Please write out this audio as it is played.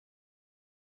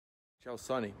Ciao,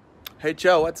 Sonny. Hey,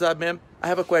 Chell, what's up, man? I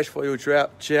have a question for you,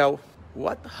 Chell.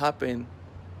 What happened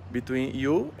between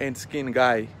you and Skin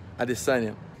Guy at the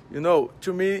Sunny? You know,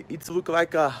 to me, it looked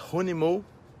like a honeymoon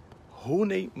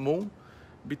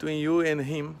between you and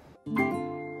him.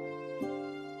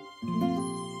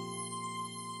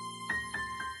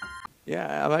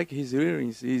 Yeah, I like his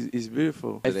earrings. He's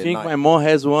beautiful. I think my mom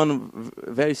has one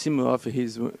very similar of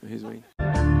his ring.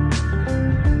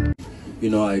 You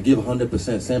know, I give 100%,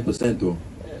 100% though.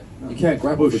 You can't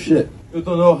grab for shit. You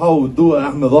don't know how to do an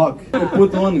arm lock. You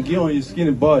put one gear on your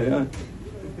skinny boy, huh?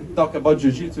 Talk about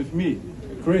jiu-jitsu with me.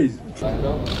 Crazy.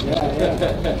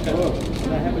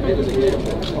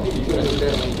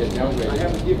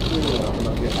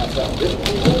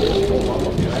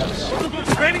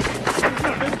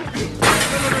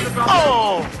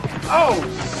 Oh,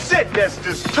 shit, that's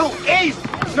just too easy.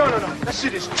 No, that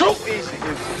shit is too easy.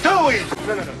 Too easy.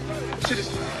 No. That shit is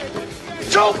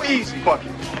too easy. Fuck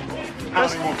it. I'm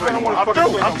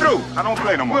through. I don't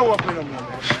play no more. We don't want to play no more.